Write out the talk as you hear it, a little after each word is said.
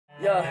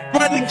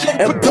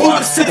And boy,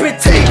 I'm sipping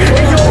tea in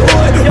your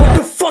hood. What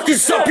the fuck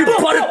is up, you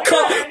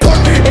buttercup?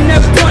 Park in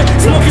that blunt,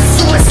 smoking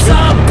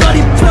suicide,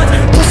 bloody blunt.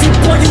 Pussy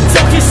boy, you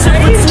talking shit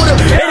for Twitter.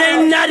 It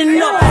ain't not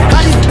enough.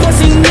 How these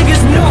pussy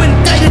niggas moving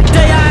day to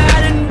day, I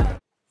had enough.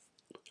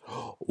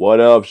 What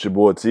up, it's your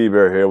boy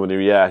T-Bear here with the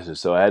reaction.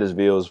 So I had this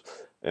videos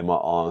in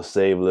my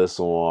save list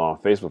on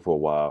Facebook for a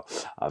while.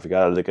 I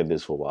forgot to look at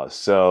this for a while.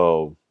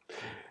 So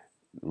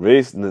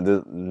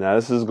now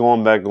this is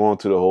going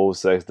to the whole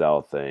sex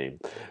doll thing.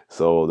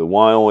 So the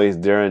one always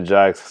Derrick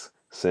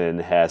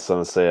Jaxn had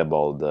something to say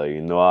about the,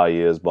 you know how he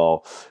is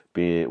about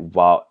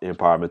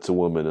empowerment to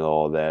women and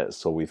all that.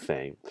 So we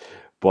think.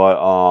 But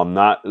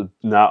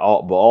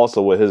but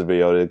also with his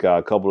video, they got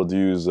a couple of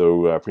dudes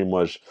who are pretty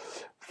much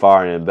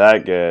firing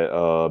back at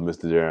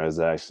Mr. Derrick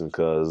Jaxn,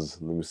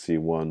 because let me see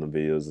one of the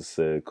videos that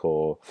said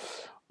called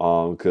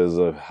because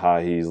of how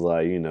he's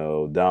like, you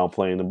know,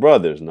 downplaying the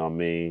brothers. You know what I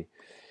mean?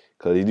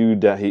 Because he do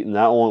that. He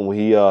not only when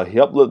he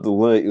uplift the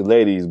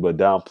ladies, but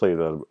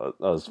downplay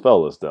us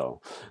fellas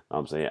though.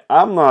 I'm saying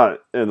I'm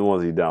not in the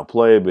ones he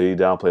downplayed, but he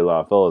downplayed a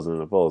lot of fellas,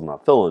 and the fellas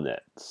not feeling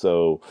that.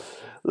 So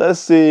let's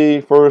see.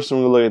 First, we're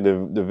gonna look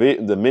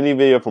at the mini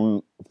video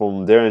from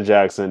Derrick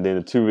Jaxn, then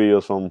the two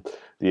videos from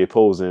the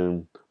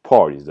opposing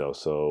parties though.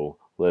 So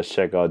let's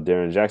check out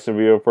Derrick Jaxn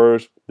video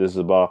first. This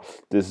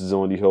is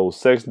on the whole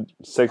sex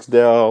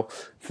doll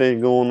thing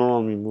going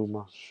on. Let me move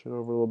my shit over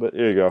a little bit.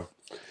 Here you go.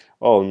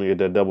 Oh, let me get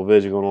that double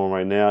vision going on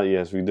right now.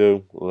 Yes, we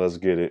do. Let's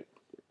get it.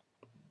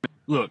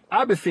 Look,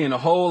 I've been seeing a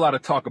whole lot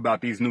of talk about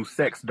these new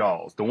sex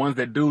dolls, the ones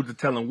that dudes are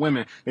telling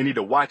women they need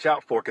to watch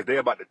out for because they're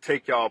about to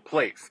take y'all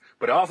place.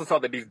 But I also saw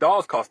that these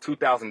dolls cost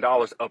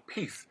 $2,000 a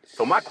piece.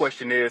 So my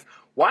question is,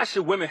 why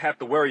should women have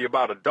to worry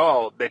about a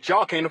doll that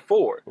y'all can't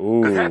afford?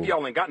 Because half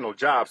y'all ain't got no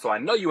job, so I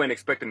know you ain't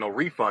expecting no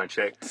refund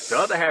check. The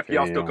other half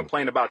y'all still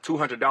complain about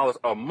 $200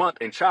 a month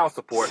in child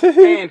support.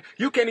 And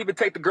you can't even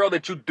take the girl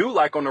that you do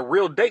like on a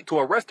real date to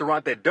a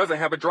restaurant that doesn't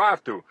have a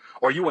drive-thru.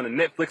 Or you want to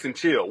Netflix and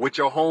chill with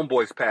your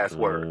homeboy's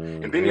password.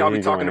 And then y'all be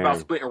talking about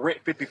splitting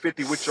rent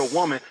 50-50 with your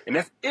woman, and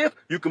that's if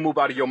you can move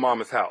out of your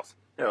mama's house.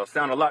 It'll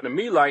sound a lot to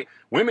me like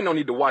women don't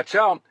need to watch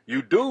out.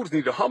 You dudes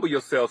need to humble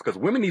yourselves, because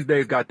women these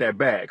days got that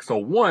bag. So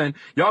one,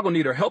 y'all gonna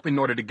need her help in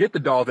order to get the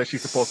dolls that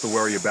she's supposed to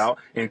worry about.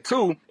 And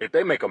two, if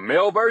they make a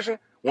male version,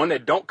 one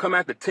that don't come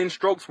after 10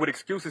 strokes with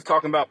excuses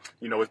talking about,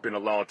 you know, it's been a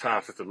long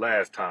time since the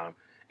last time,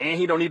 and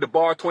he don't need to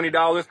borrow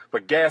 $20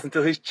 for gas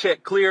until his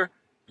check clear,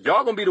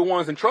 y'all gonna be the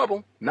ones in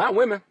trouble, not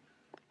women.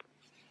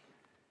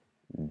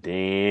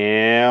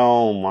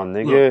 Damn, my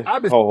nigga.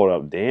 Look, hold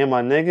up. Damn,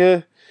 my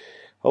nigga.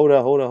 Hold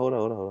up.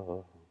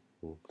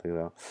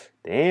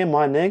 Damn,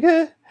 my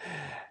nigga.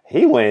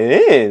 He went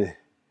in.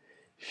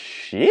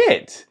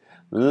 Shit.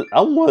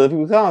 I'm one of the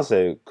people that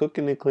say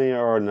cooking and cleaning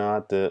are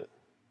not the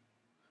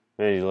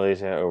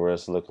ladies have over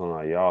us looking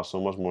like y'all so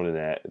much more than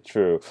that.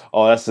 True.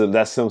 Oh, that's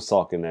him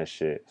talking that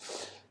shit.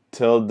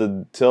 Tell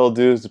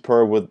dudes to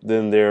purr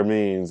within their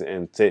means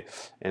and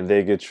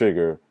they get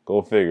triggered.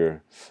 Go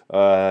figure.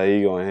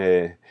 He going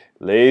ahead.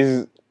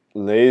 Ladies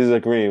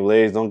agreeing.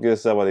 Ladies, don't get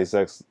upset by these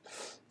sex.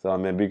 So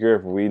man, be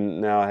careful. We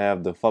now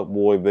have the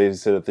fuckboy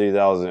babysitter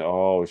 3000.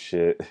 Oh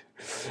shit.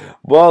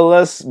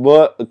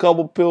 But a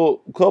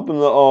couple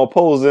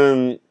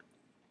opposing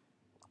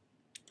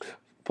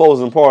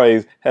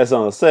parties had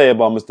something to say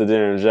about Mr.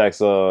 Derrick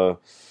Jaxn's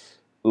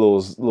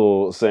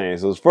little saying.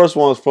 So the first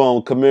one was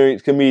from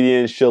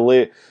comedian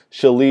Shalid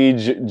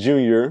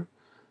Jr.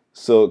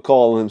 So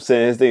calling him,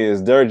 saying his thing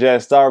is Derrick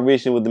Jaxn, start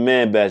reaching with the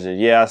man bashing.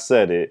 Yeah, I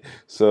said it.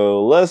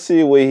 So let's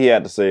see what he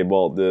had to say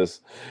about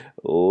this.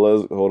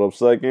 Let's hold up a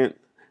second.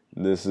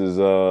 This is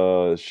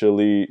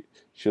Shalid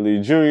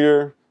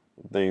Jr.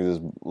 Things is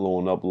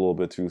blowing up a little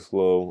bit too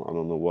slow. I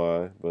don't know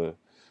why, but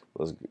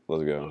let's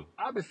go.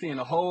 I've been seeing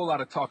a whole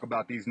lot of talk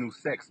about these new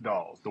sex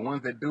dolls, the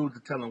ones that dudes are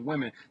telling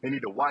women they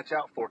need to watch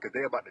out for because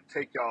they're about to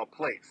take y'all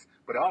place.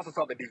 But I also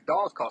saw that these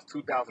dolls cost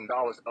 $2,000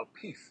 a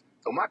piece.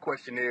 So my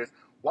question is,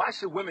 why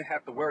should women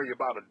have to worry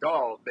about a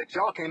doll that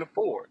y'all can't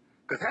afford?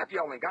 Because half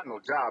y'all ain't got no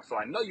job, so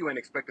I know you ain't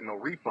expecting no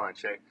refund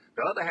check.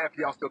 The other half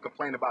y'all still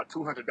complain about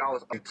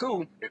 $200. And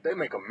two, if they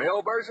make a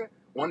male version,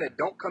 one that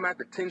don't come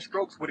after 10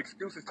 strokes with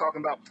excuses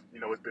talking about, you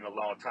know, it's been a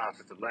long time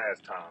since the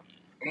last time,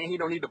 and he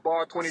don't need to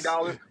borrow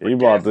 $20.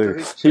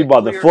 He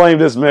about to flame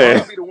this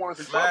man.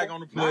 Flag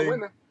on the play.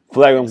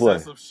 Flag on play.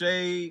 Excessive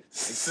shade,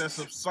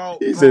 excessive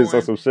salt. He said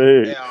excessive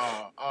shade.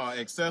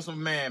 Excessive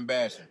man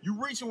bashing.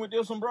 You reaching with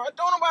this one, bro?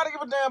 Don't nobody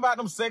give a damn about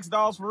them sex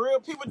dolls for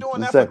real. People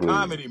doing that for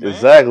comedy, man.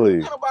 Exactly.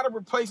 Ain't nobody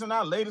replacing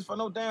our ladies for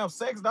no damn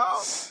sex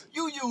dolls.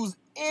 You use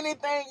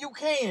anything you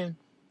can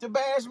to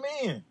bash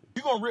men.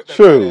 You gonna rip that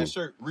ass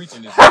shirt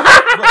reaching this.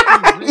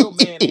 Real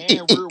man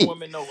and real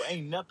woman know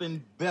ain't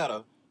nothing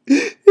better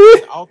than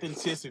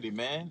authenticity,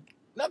 man.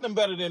 Nothing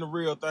better than the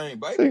real thing,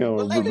 baby.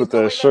 But ladies,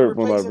 that shirt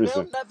from my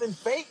recent. Nothing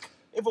fake.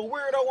 If a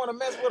weirdo want to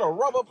mess with a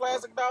rubber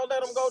plastic doll,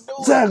 let them go do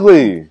it.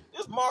 Exactly.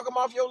 Just mark them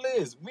off your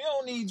list. We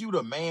don't need you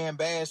to man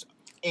bash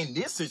in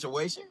this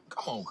situation.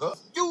 Come on,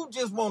 cuz. You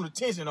just want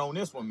attention on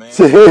this one, man.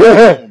 Come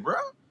on, bro.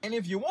 And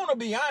if you want to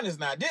be honest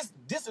now, this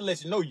will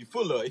let you know you're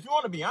full of. If you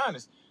want to be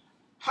honest,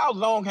 how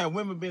long have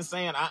women been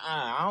saying,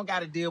 I don't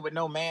got to deal with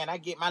no man. I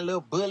get my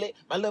little bullet,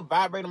 my little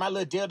vibrator, my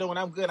little dildo when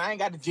I'm good. I ain't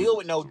got to deal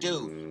with no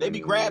dude. They be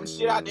grabbing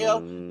shit out there.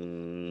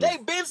 They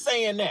been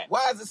saying that.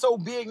 Why is it so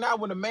big now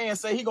when a man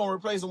say he gonna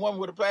replace a woman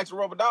with a plastic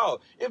rubber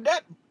doll? If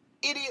that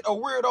idiot or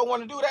weirdo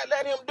want to do that,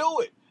 let him do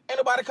it. Ain't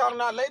nobody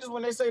calling out ladies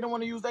when they say they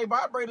want to use their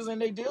vibrators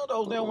and they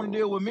dildos. They don't want to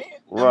deal with men.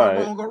 Am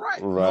I wrong or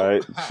right?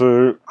 Right. No.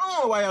 True. I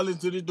don't know why y'all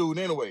listen to this dude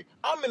anyway.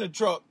 I'm in the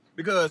truck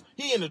because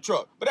he in the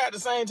truck. But at the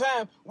same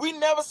time, we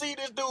never see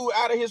this dude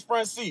out of his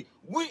front seat.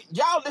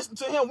 Y'all listen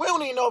to him. We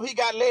don't even know if he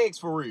got legs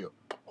for real.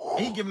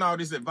 And he giving all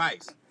this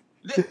advice.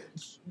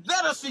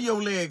 Let us see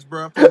your legs,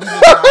 bro. Let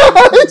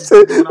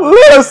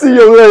us see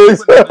your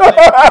legs. All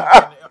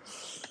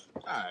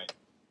right.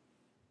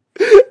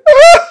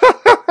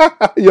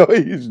 Yo,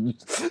 he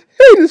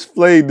just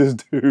flamed this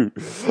dude.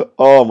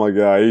 Oh my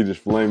god, he just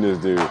flamed this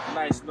dude.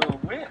 Nice little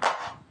win.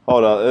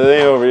 Hold on, it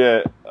ain't over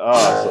yet.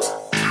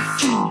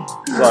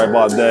 Sorry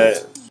about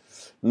that.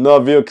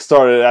 Another video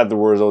started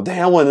afterwards though.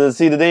 Damn, I wanted to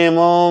see the damn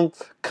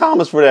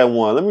comments for that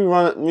one. Let me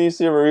run it. Let me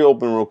see if I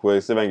reopen real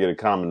quick. See if I can get a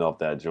comment off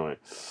that joint.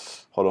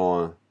 Hold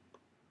on.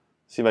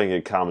 See if I can get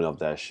a comment off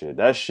that shit.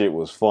 That shit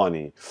was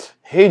funny.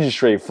 He just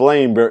straight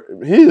flamed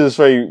Derrick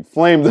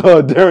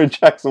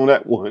Jaxn on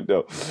that one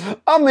though.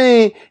 I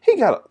mean, he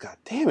got a god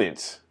damn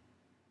it.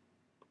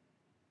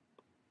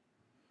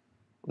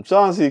 I'm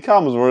trying to see the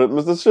comments for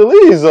Mr.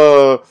 Shalee's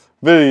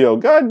video.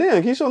 God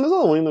damn, keep showing this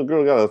other one. You know,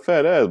 girl got a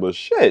fat ass, but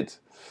shit.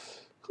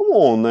 Come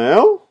on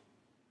now.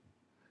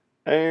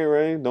 Hey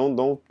Ray, don't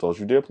you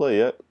dare play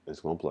yet. It's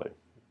gonna play.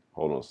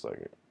 Hold on a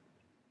second.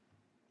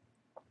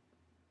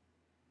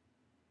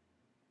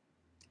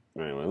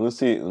 Anyway, let's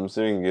see if we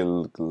can get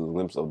a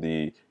glimpse of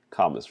the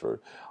comments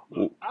first.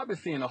 Look, I've been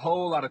seeing a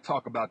whole lot of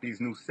talk about these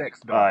new sex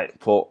dolls. Alright,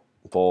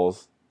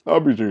 pause. I'll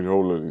be seeing a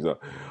whole lot of these. There's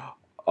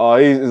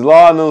a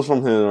lot of those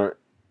from him, right?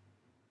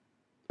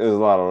 There's a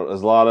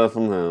lot of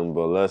from him,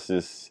 but let's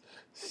just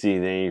see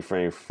the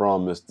anything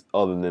from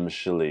other than Miss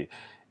Shalee.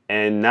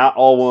 And not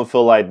all women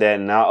feel like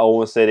that. Not all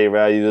women say they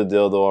rather use a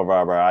dildo or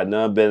vibrator. I've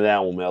never been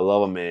that woman. I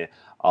love a man.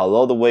 I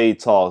love the way he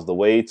talks, the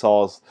way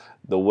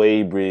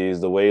he breathes,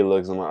 the way he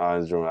looks in my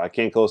eyes. I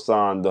can't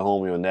co-sign the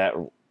homie on that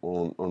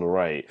on the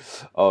right.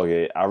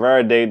 Okay, I'd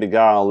rather date the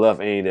guy on the left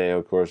any day,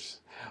 of course.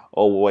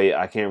 Oh wait,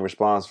 I can't wait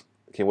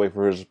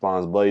for his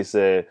response. Buddy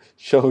said,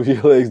 "Show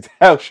your legs."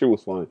 That shit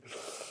was funny.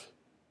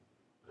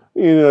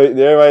 You know,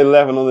 everybody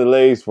laughing on their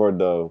legs for it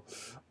though.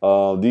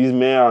 These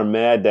men are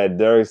mad that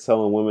Derrick's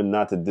telling women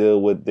not to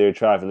deal with their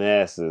trifling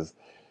asses.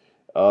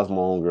 That's my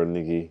homegirl,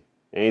 Nikki.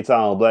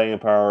 Anytime a black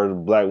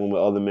empowered black woman,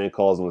 other men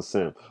calls them a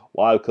simp.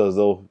 Why? Because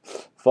those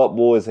fuck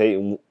boys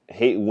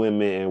hate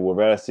women and would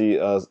rather see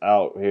us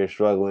out here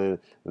struggling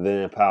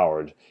than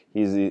empowered.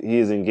 He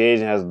is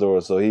engaged and has a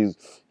door, so he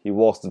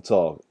walks the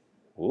talk.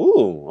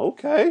 Ooh,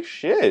 okay,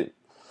 shit.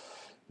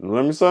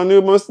 Let me something new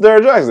about Mr.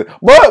 Derrick Jaxn.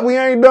 But we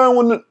ain't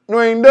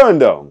done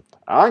though.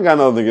 I ain't got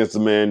nothing against the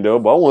man though,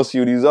 but I want to see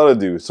what these other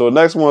do. So the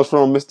next one's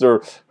from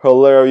Mr.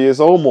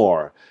 Hilarious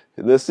Omar.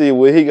 Let's see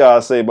what he got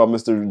to say about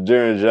Mr.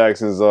 Derrick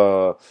Jaxn's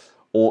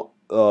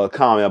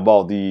comment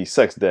about the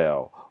sex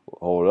doll.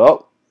 Hold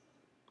up.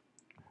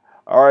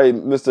 All right,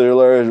 Mr.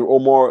 Hilarious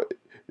Omar,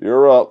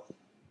 you're up.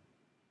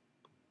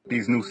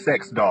 These new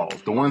sex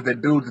dolls, the ones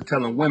that dudes are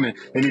telling women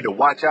they need to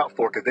watch out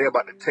for because they're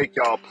about to take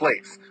y'all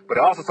place. But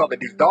I also saw that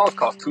these dolls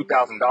cost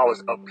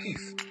 $2,000 a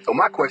piece. So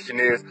my question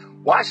is,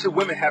 why should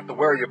women have to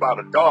worry about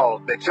a doll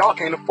that y'all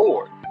can't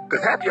afford?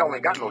 Because half of y'all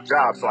ain't got no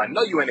job, so I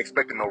know you ain't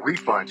expecting no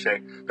refund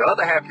check. The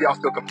other half of y'all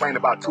still complain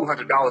about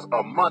 $200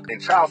 a month in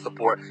child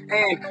support,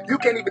 and you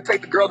can't even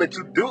take the girl that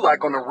you do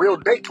like on a real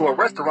date to a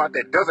restaurant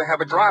that doesn't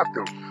have a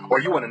drive-thru.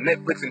 Or you want to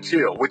Netflix and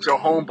chill with your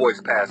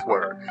homeboy's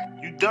password.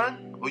 You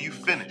done? Or you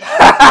finished?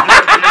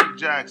 Mr. Derrick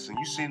Jaxn,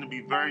 you seem to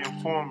be very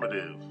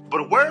informative.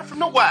 But a word from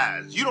the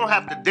wise, you don't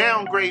have to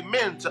downgrade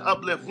men to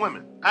uplift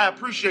women. I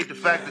appreciate the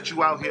fact that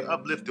you out here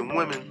uplifting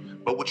women,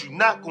 but what you're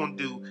not going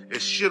to do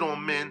is shit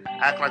on men,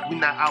 act like we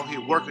not out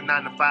here working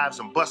 9 to 5s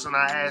and busting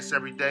our ass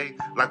every day,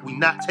 like we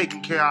not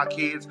taking care of our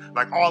kids,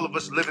 like all of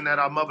us living at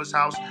our mother's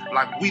house,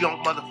 like we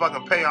don't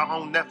motherfucking pay our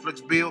own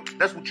Netflix bill.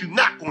 That's what you're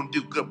not going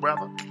to do, good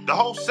brother. The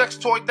whole sex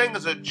toy thing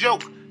is a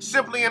joke.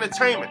 Simply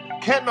entertainment.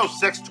 Can't no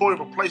sex toy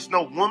replace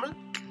no woman.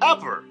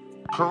 Ever.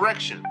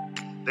 Correction.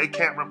 They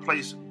can't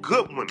replace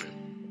good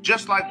women.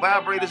 Just like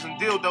vibrators and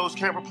dildos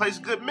can't replace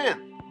good men.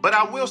 But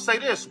I will say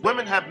this.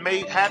 Women have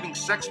made having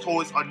sex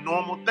toys a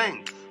normal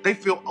thing. They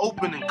feel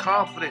open and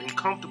confident and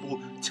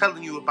comfortable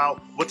telling you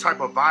about what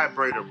type of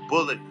vibrator,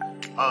 bullet,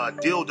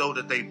 dildo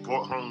that they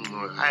brought home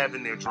or have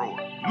in their drawer.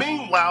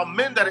 Meanwhile,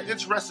 men that are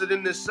interested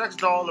in this sex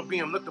doll are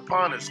being looked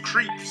upon as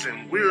creeps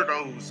and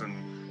weirdos and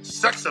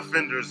sex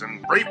offenders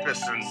and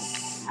rapists and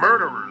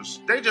murderers.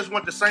 They just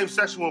want the same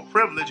sexual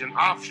privilege and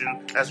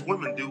option as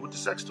women do with the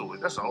sex toys.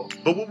 That's all.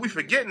 But what we're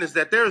forgetting is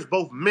that there's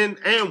both men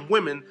and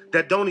women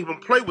that don't even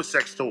play with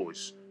sex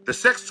toys. The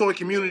sex toy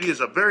community is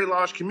a very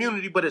large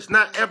community, but it's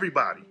not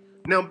everybody.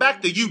 Now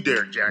back to you,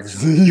 Derrick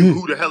Jaxn. You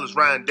who the hell is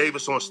Ryan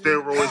Davis on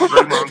steroids,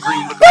 Draymond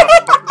Green looking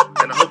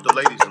motherfucker. And I hope the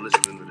ladies are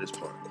listening to this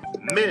part.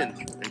 Men,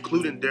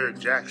 including Derrick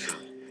Jaxn,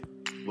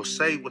 will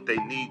say what they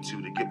need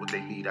to get what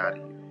they need out of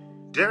you.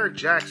 Derrick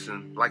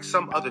Jaxn, like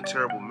some other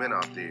terrible men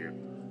out there,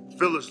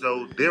 feel as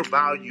though their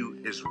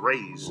value is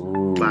raised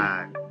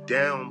by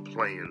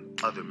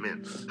downplaying other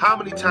men. How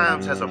many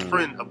times has a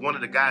friend of one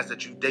of the guys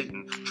that you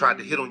dating tried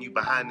to hit on you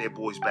behind their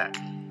boy's back?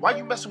 Why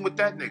you messing with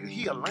that nigga?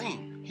 He a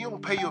lame. He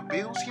don't pay your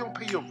bills. He don't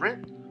pay your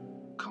rent.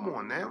 Come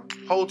on now.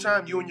 Whole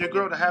time you and your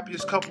girl the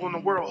happiest couple in the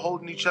world,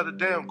 holding each other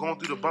down, going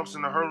through the bumps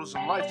and the hurdles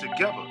in life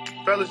together.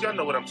 Fellas, y'all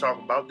know what I'm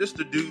talking about. This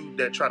the dude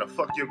that try to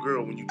fuck your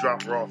girl when you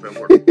drop her off at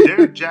work.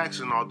 Derrick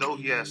Jaxn, although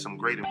he has some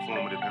great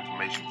informative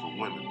information for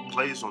women,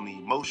 plays on the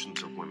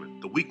emotions of women,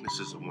 the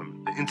weaknesses of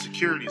women, the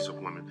insecurities of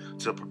women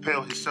to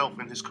propel himself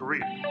in his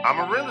career. I'm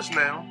a realist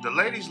now. The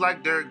ladies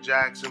like Derrick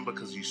Jaxn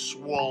because he's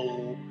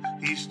swole,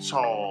 he's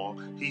tall,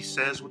 he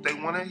says what they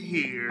want to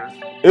hear.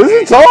 Is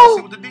he tall?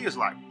 See what the D is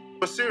like.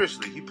 But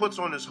seriously, he puts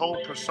on this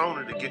whole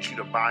persona to get you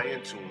to buy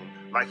into him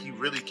like he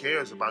really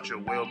cares about your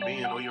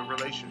well-being or your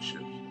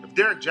relationship. If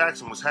Derrick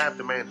Jaxn was half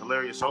the man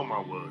Hilarious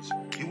Omar was,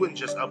 he wouldn't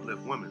just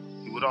uplift women,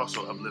 he would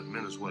also uplift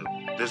men as well.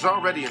 There's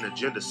already an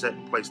agenda set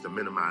in place to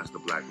minimize the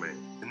black man.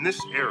 In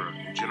this era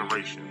and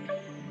generation,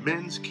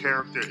 men's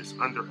character is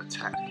under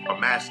attack. Our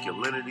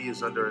masculinity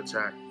is under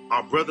attack.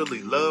 Our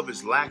brotherly love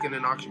is lacking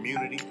in our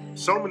community.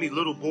 So many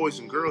little boys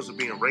and girls are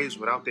being raised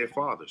without their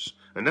fathers,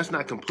 and that's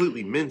not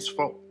completely men's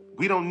fault.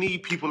 We don't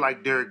need people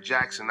like Derrick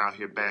Jaxn out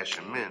here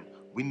bashing men.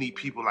 We need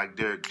people like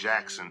Derrick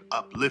Jaxn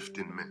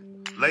uplifting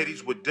men.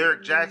 Ladies, what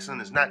Derrick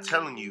Jaxn is not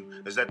telling you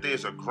is that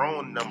there's a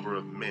growing number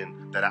of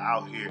men that are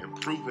out here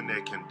improving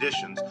their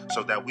conditions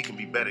so that we can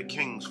be better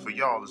kings for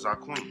y'all as our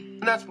queen.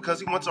 And that's because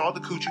he wants all the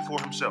coochie for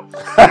himself.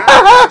 Derrick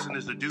Jaxn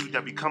is the dude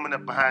that be coming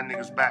up behind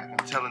niggas' back and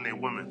telling their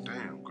women,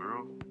 damn,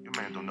 girl, your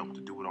man don't know what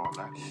to do with all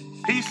that.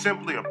 He's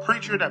simply a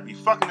preacher that be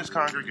fucking his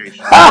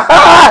congregation.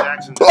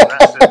 Jaxn does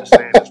not set the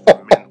standards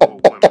for men or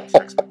women's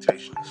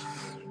expectations.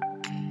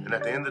 And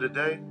at the end of the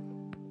day,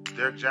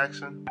 Derrick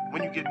Jaxn,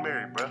 when you get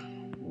married,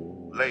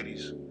 bruh,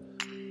 ladies,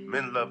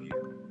 men love you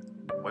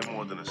way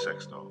more than a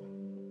sex doll.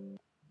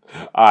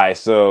 Alright,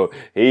 so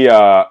he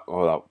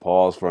hold up,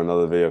 pause for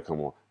another video,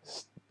 come on.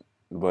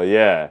 But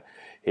yeah,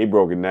 he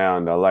broke it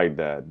down. I like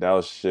that.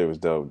 That shit was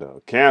dope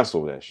though.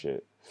 Cancel that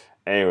shit.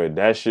 Anyway,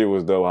 that shit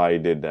was dope how he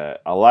did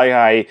that. I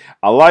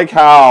like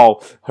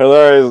how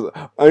hilarious.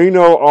 You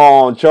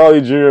know,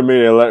 Charlie Jr.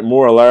 made it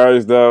more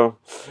hilarious though.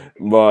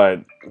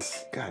 But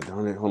God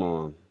damn it, hold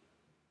on.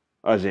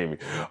 Oh, Jamie.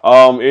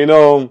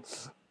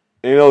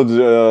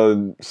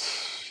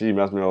 She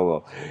messed me all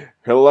up.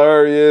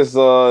 Hilarious.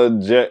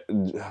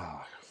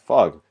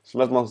 Fuck. She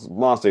messed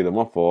my state up.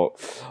 My fault.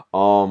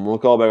 We'll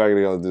call back. I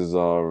get this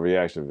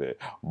reaction vid.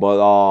 But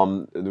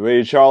the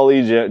way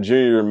Charlie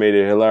Jr. made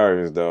it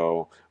hilarious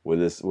though. But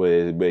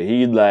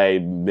he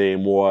like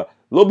made more, a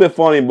little bit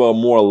funny, but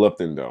more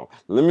lifting though.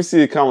 Let me see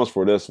the comments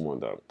for this one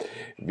though.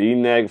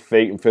 V-neck,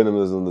 fake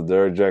feminism, the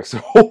Derrick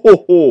Jaxn.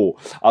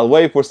 I was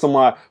waiting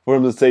for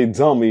him to say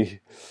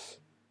dummy.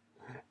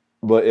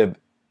 But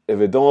if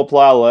it don't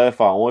apply, let it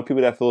fine. Only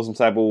people that feel some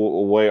type of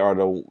way are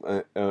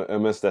the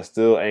MS that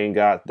still ain't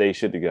got they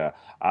shit together.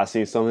 I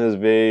seen some of his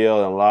videos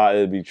and a lot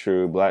of it be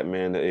true. Black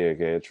man,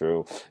 okay,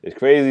 true. It's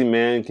crazy,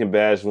 man can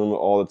bash women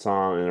all the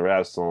time in a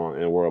rap song in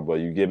the world, but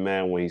you get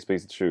mad when he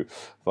speaks the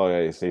truth. Fuck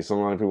it. See,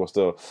 some other people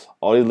still,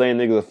 all these lame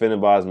niggas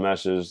offended by his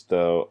message.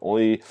 The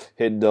only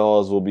hit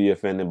dolls will be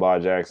offended by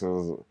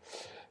Jackson's.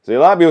 See, a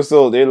lot of people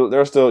still,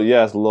 they're still,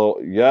 yes,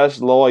 Lord,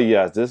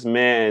 yes. This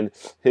man,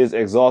 his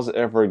exhausted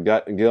effort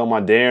get on my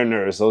damn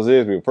nerves. So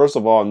seriously, first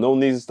of all, no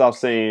need to stop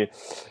saying,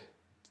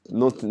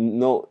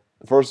 no.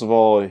 First of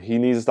all, he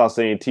needs to stop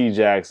saying T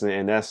Jackson,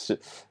 and that's some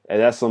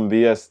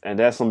BS, and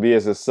that's some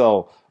BS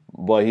itself.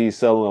 But he's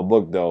selling a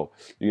book though.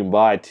 You can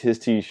buy his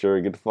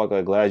T-shirt. Get the fuck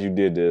out. Glad you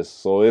did this.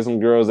 So there's some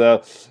girls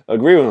that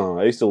agree with him.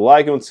 I used to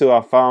like him until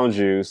I found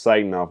you.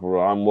 Psych now, for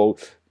real. I'm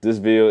woke. This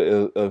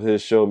video of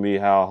his showed me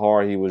how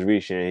hard he was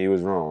reaching, and he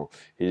was wrong.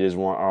 He just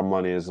want our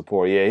money and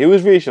support. Yeah, he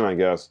was reaching, I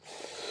guess.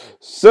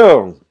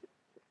 So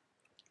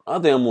I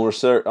think I'm gonna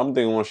share. I'm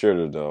thinking I'm gonna share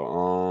this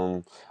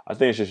though. I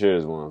think I should share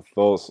this one,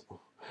 folks.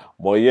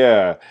 But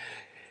yeah,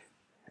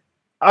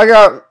 I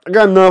got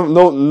no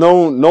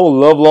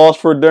love lost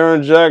for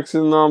Derrick Jaxn.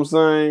 You know what I'm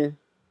saying?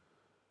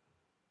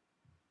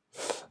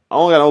 I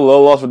don't got no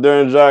love lost for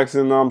Derrick Jaxn,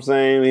 you know what I'm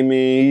saying?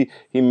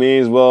 He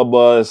means well,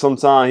 but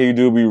sometimes he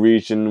do be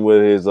reaching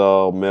with his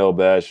male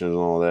bashers and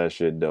all that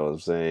shit though, I'm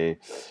saying.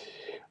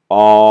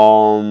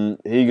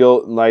 He go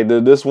like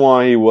this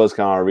one he was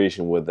kind of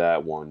reaching with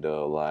that one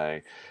though,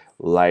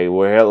 like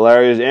where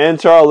Hilarious and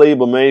Charlie,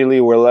 but mainly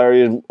where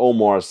Hilarious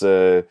Omar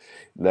said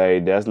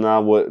like that's just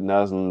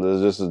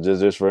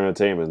for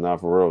entertainment, it's not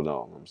for real though, you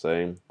know what I'm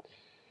saying.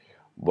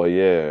 But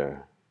yeah.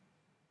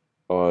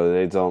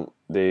 They don't.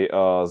 they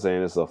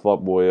saying it's a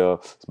fuckboy.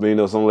 But you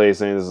know, some ladies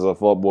saying this is a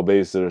fuckboy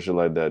babysitter, shit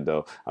like that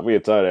though. I'm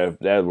getting tired of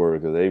that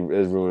word because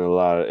it's ruining a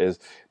lot of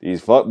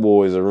these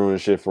fuckboys are ruining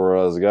shit for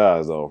us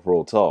guys though,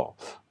 real talk.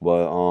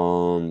 But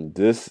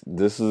this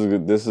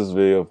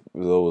video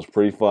was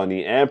pretty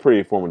funny and pretty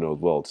informative as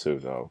well too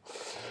though.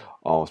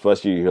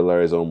 Especially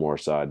Hilarious Omar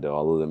side though.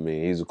 I love him.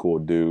 He's a cool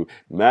dude.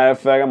 Matter of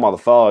fact, I'm about to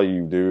follow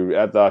you, dude.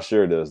 After I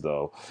share this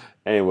though.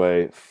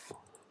 Anyway,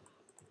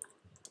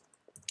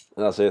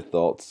 that's it.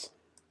 Thoughts.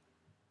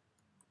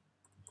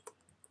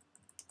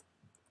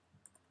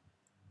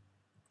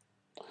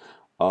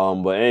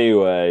 But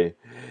anyway,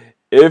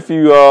 if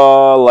you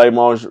like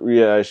my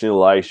reaction,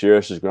 like,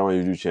 share, subscribe to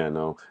my YouTube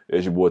channel.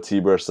 It's your boy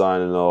T-Bear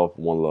signing off.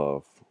 One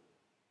love.